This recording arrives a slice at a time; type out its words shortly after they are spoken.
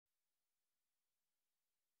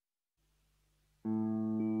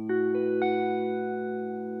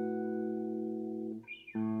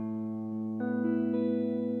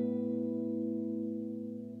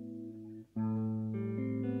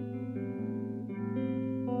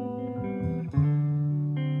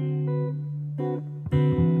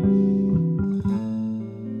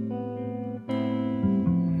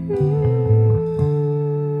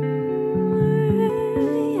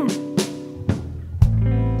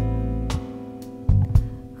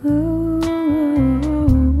I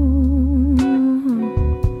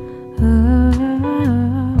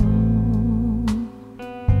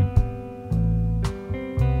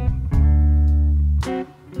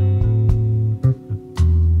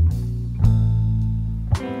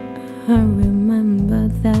remember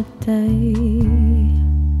that day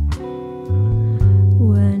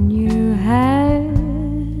when you had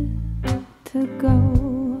to go.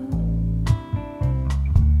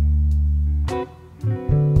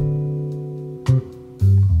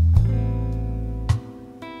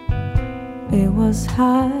 It was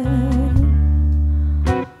hard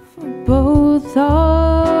for both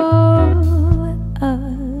of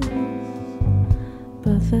us,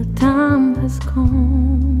 but the time has come.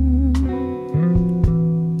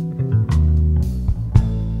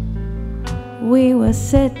 We were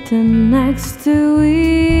sitting next to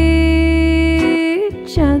each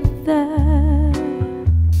other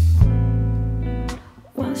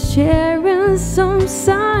while sharing some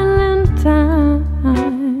silent time.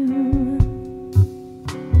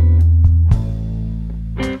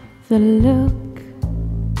 The look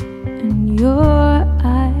in your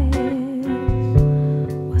eyes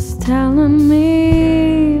was telling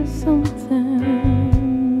me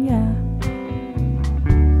something, yeah.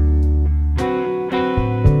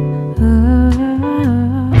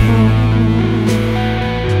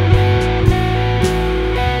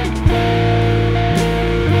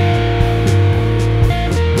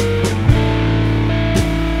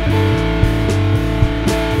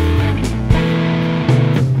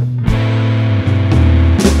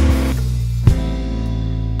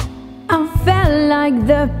 Like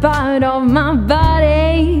the part of my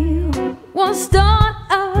body was torn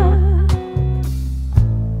up.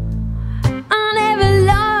 I never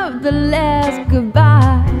loved the last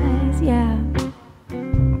goodbyes, yeah.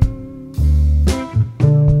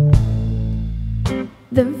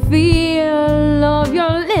 The feel of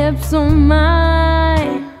your lips on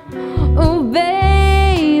mine. Oh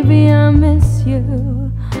baby, I miss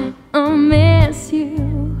you, I miss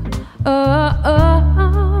you, oh, oh,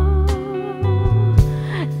 oh.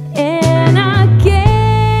 And I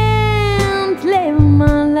can't live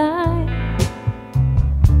my life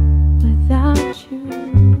without you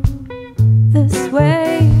this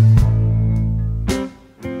way.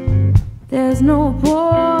 There's no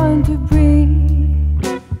point to breathe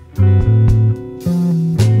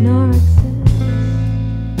nor exist.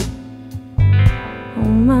 How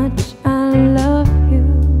much I love you,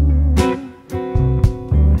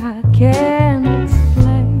 but I can't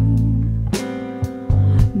explain.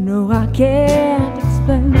 No, I can't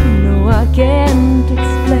explain. No, I can't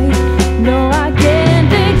explain. No, I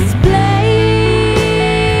can't explain.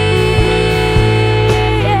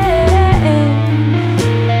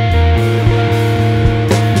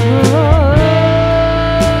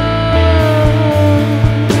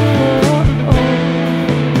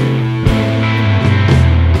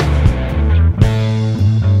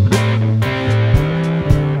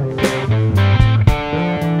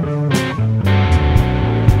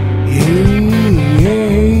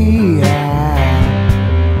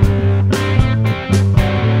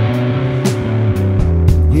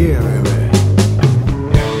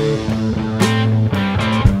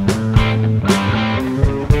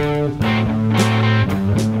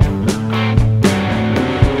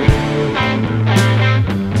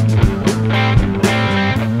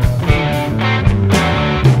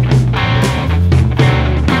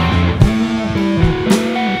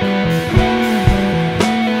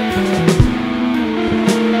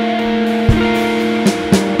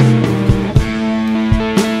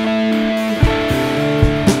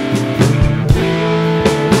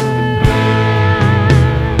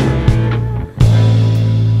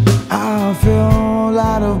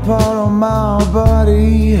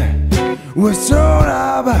 Was torn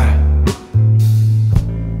up.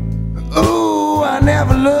 Oh, I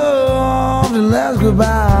never loved the last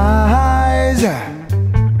goodbyes.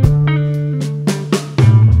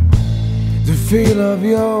 The feel of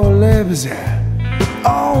your lips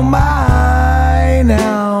on mine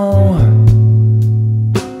now.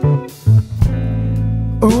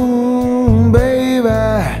 Oh, baby,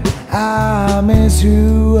 I miss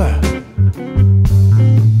you,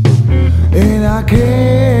 and I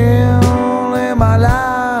can't live my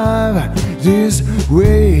life this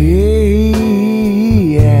way,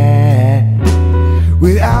 yeah.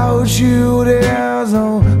 Without you there's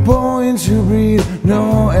no point to breathe,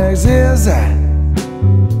 no exist.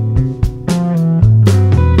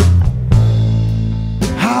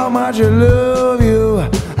 How much I love you,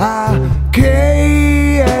 I can't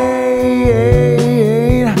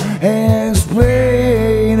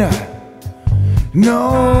explain.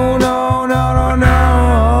 No,